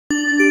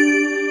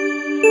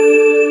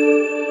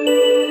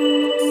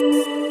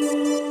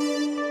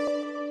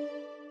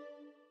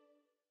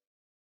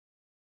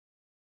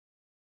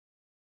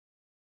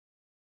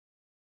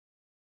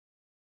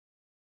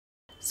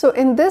So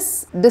in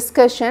this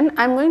discussion,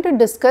 I am going to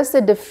discuss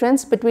the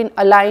difference between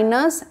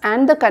aligners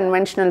and the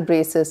conventional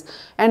braces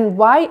and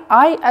why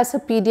I as a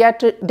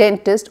pediatric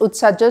dentist would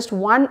suggest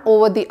one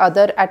over the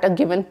other at a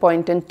given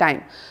point in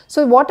time.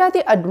 So what are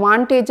the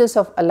advantages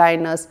of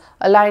aligners?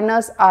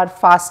 Aligners are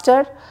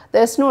faster,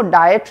 there is no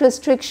diet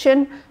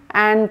restriction,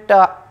 and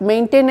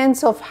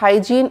maintenance of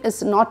hygiene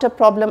is not a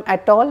problem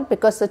at all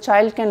because the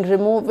child can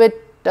remove it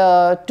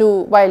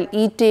while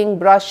eating,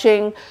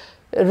 brushing,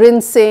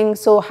 rinsing.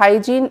 So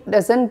hygiene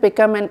does not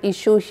become an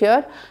issue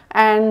here,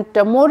 and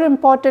more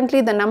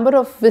importantly the number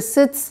of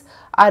visits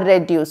are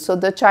reduced. So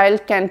the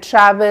child can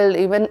travel,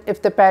 even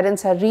if the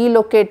parents are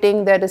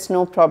relocating, there is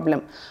no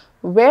problem.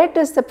 Where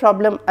does the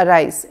problem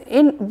arise?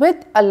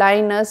 With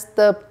aligners,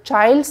 the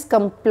child's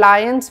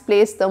compliance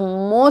plays the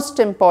most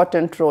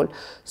important role.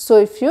 So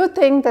if you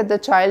think that the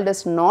child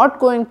is not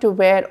going to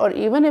wear, or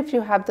even if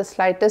you have the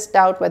slightest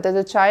doubt whether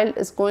the child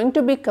is going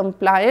to be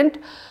compliant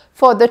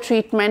for the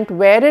treatment,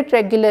 wear it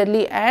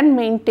regularly and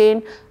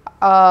maintain.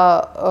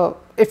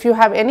 If you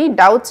have any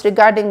doubts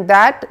regarding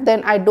that,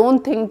 then I do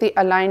not think the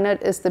aligner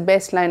is the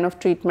best line of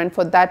treatment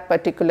for that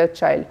particular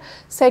child.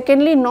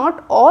 Secondly,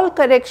 not all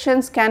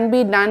corrections can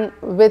be done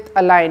with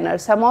aligner.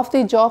 Some of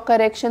the jaw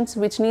corrections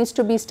which needs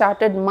to be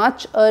started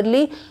much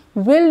early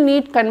will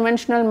need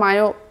conventional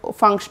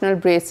myofunctional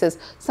braces.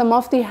 Some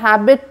of the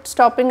habit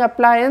stopping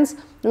appliance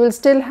will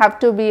still have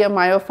to be a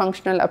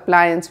myofunctional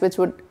appliance, which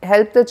would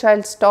help the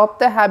child stop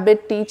the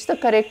habit, teach the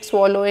correct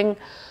swallowing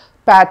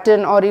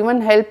pattern, or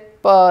even help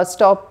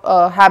stop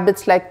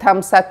habits like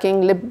thumb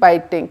sucking, lip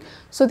biting.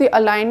 So the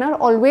aligner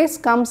always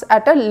comes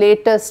at a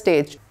later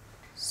stage.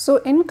 So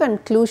in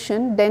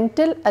conclusion,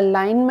 dental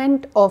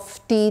alignment of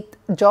teeth,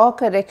 jaw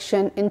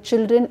correction in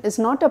children is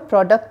not a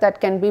product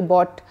that can be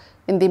bought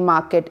in the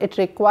market. It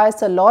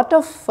requires a lot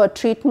of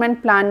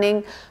treatment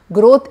planning,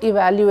 growth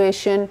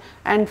evaluation,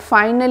 and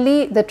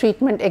finally the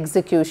treatment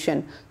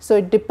execution. So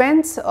it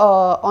depends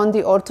on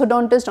the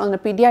orthodontist, on the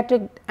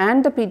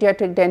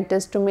pediatric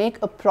dentist to make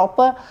a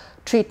proper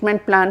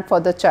treatment plan for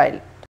the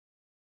child.